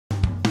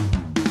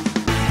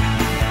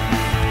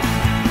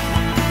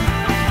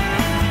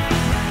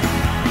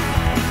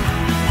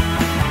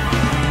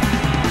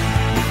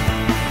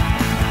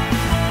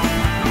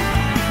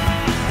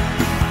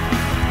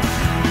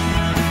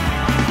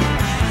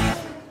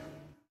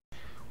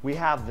we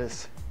have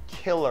this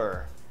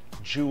killer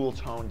jewel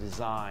tone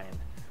design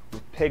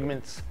with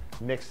pigments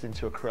mixed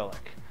into acrylic.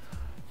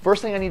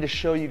 First thing I need to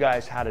show you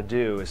guys how to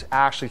do is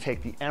actually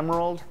take the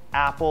emerald,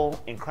 apple,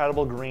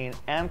 incredible green,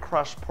 and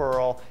crushed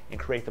pearl and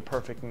create the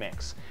perfect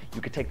mix.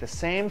 You could take the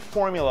same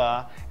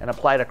formula and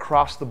apply it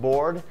across the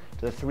board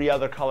to the 3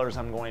 other colors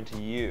I'm going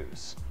to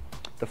use.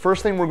 The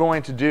first thing we're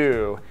going to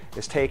do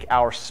is take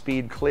our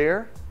Speed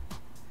Clear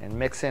and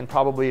mix in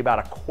probably about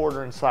a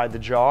quarter inside the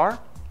jar.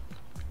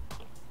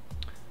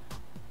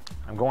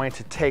 I'm going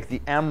to take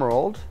the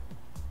emerald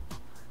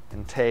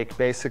and take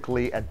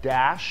basically a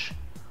dash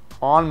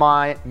on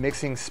my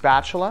mixing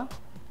spatula.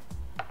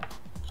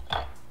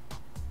 I'm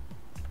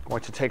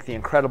going to take the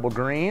incredible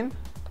green,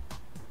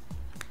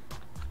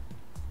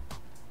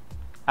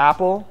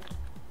 apple,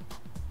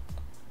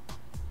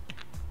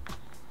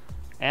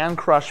 and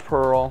crushed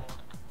pearl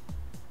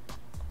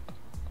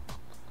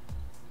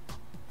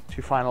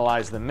to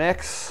finalize the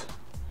mix.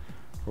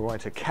 We're going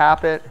to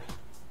cap it,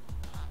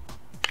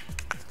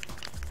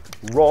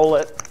 roll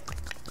it,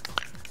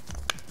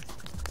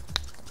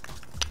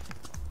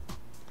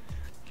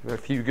 give it a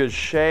few good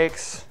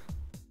shakes.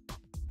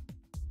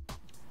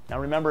 Now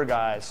remember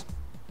guys,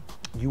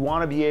 you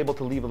want to be able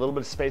to leave a little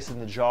bit of space in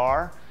the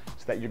jar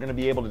so that you're going to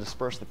be able to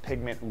disperse the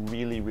pigment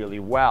really, really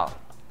well.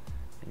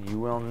 And you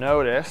will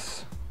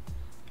notice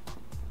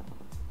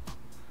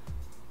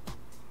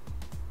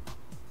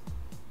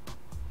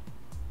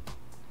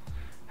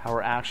how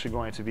we're actually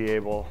going to be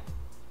able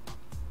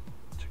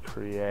to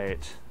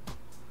create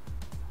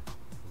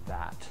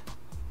that.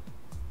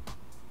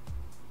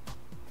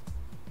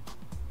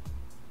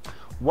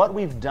 What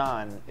we've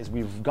done is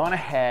we've gone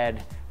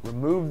ahead,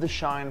 removed the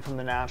shine from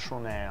the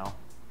natural nail.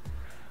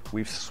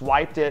 We've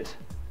swiped it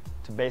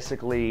to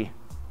basically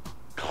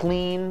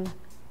clean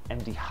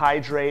and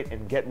dehydrate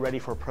and get ready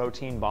for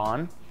protein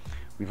bond.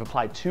 We've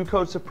applied 2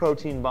 coats of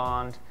protein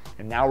bond,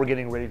 and now we're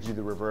getting ready to do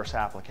the reverse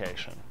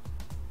application.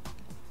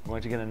 I'm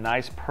going to get a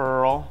nice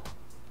pearl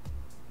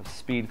of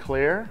Speed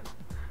Clear.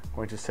 I'm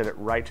going to set it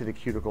right to the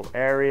cuticle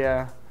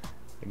area.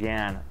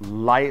 Again,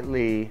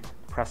 lightly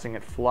pressing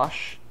it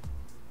flush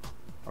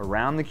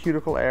around the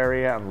cuticle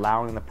area,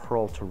 allowing the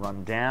pearl to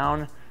run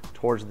down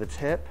towards the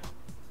tip.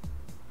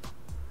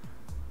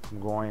 I'm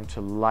going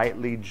to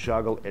lightly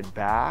juggle it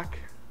back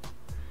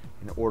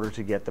in order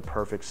to get the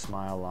perfect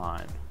smile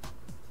line.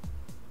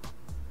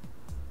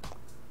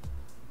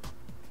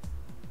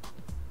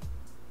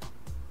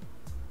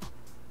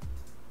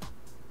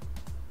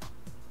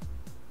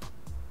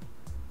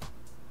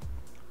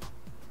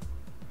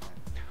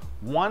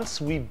 Once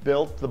we've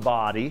built the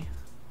body,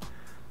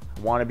 I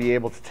want to be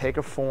able to take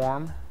a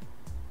form.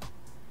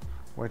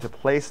 I'm going to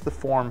place the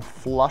form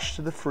flush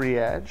to the free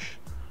edge,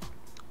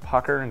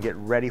 pucker and get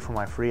ready for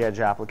my free edge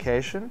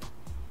application.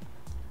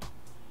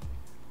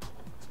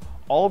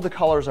 All of the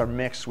colors are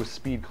mixed with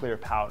Speed Clear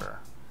powder.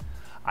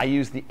 I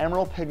use the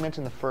emerald pigment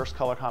in the first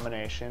color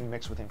combination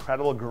mixed with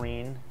incredible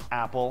green,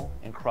 apple,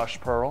 and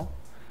crushed pearl.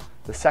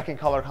 The second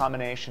color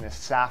combination is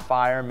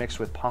sapphire mixed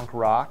with punk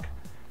rock.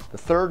 The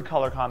third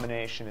color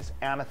combination is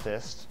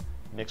amethyst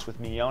mixed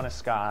with Miona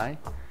Sky.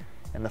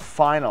 And the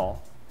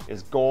final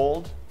is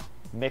gold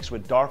mixed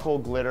with dark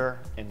gold glitter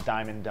and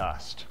diamond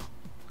dust.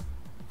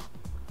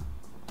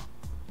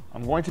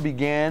 I'm going to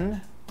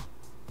begin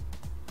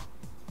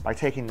by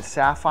taking the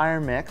sapphire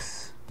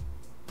mix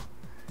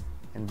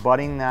and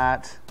budding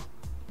that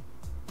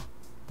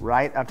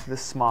right up to the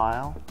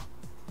smile.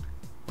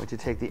 I'm going to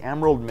take the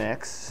emerald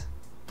mix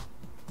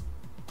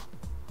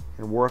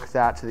and work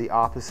that to the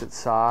opposite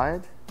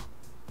side.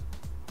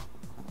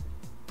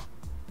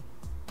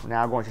 We're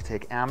now going to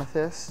take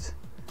amethyst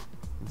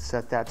and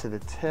set that to the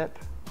tip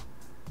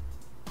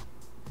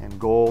and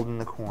gold in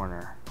the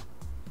corner.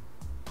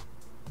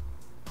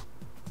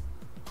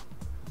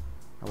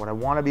 And what I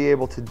want to be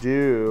able to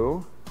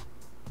do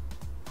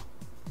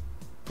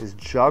is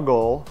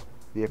juggle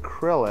the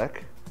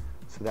acrylic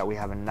so that we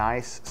have a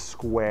nice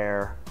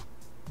square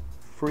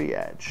free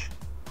edge.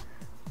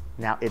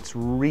 Now it's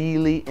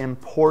really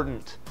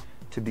important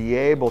to be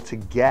able to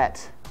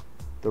get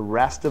the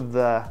rest of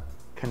the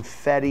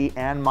confetti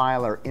and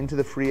mylar into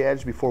the free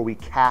edge before we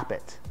cap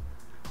it.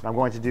 What I'm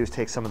going to do is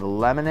take some of the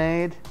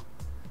lemonade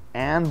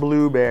and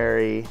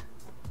blueberry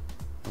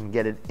and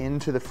get it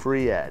into the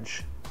free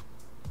edge.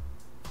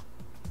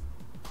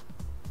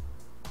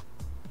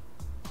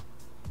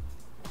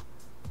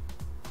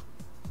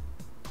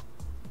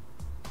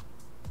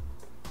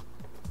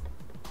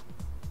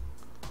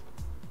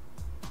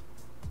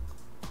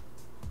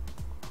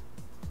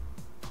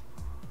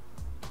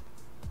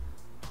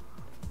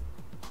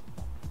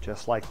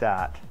 Just like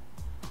that.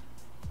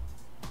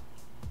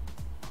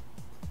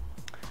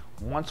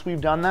 Once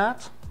we've done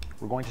that,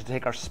 we're going to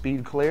take our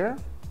Speed Clear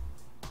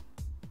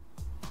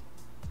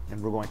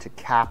and we're going to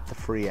cap the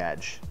free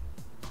edge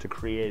to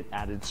create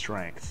added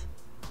strength.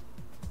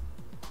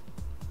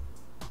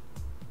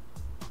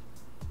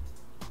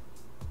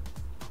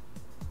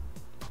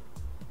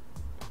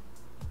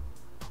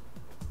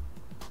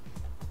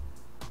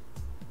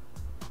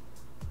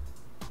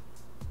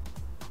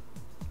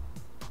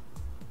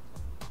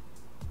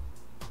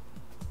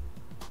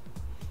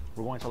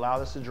 We're going to allow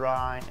this to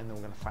dry, and then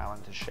we're going to file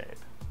into shape.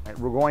 Right,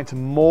 we're going to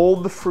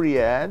mold the free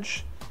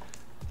edge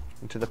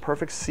into the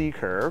perfect C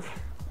curve,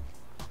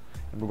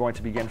 and we're going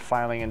to begin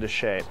filing into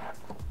shape.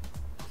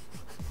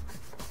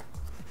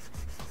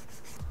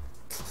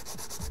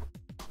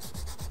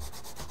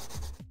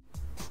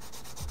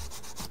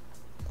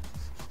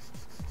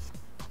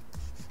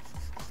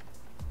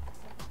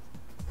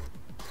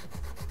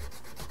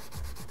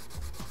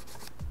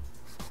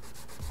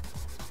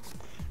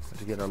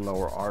 To get our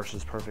lower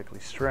arches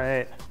perfectly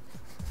straight.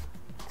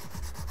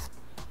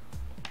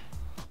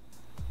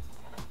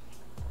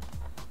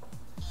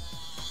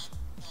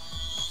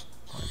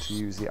 Going to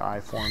use the I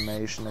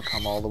formation to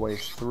come all the way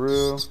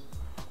through.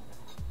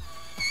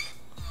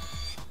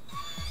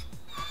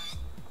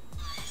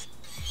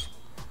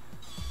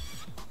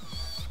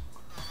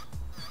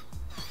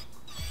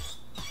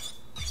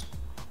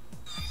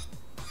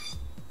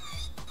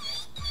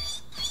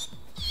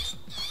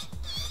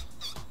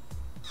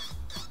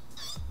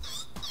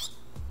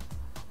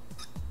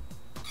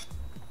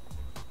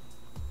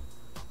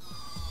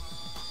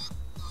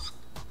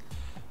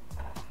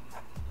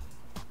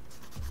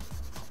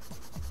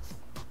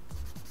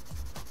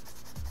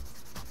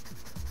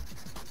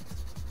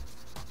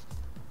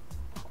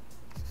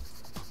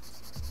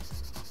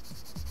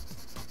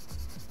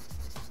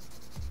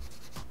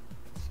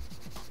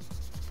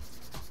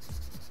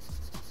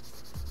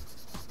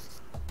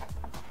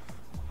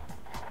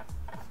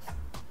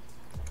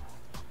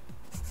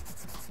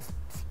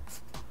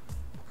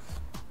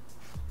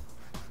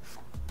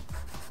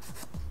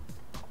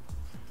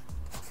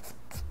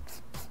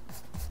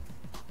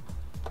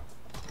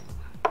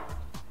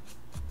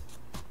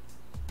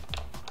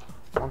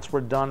 Once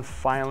we're done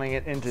filing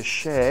it into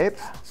shape,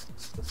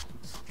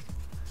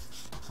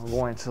 I'm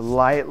going to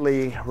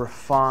lightly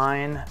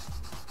refine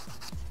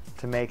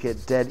to make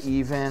it dead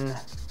even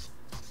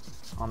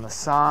on the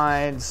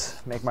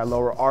sides, make my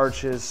lower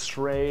arches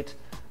straight,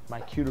 my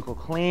cuticle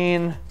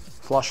clean,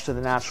 flush to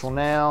the natural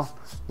nail,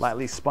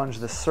 lightly sponge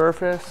the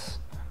surface.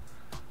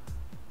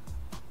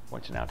 I'm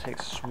going to now take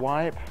a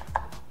swipe.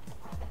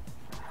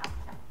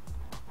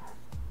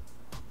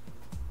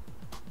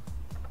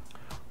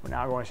 We're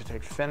now going to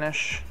take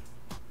finish.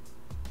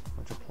 I'm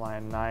going to apply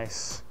a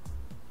nice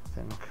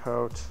thin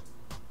coat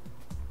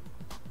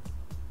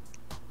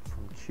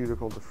from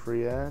cuticle to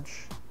free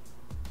edge.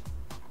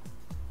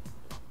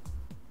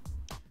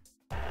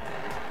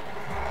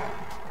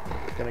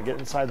 Going to get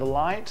inside the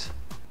light.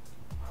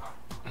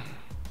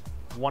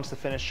 Once the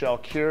finished gel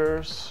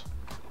cures,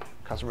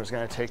 customer is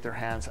going to take their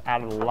hands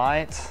out of the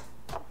light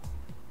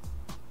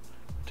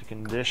to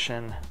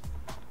condition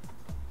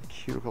the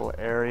cuticle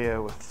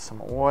area with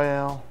some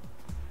oil.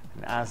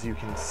 And as you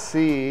can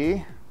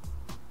see,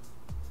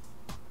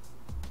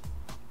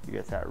 you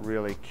get that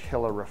really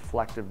killer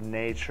reflective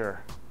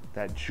nature,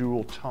 that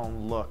jewel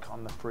tone look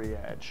on the free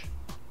edge.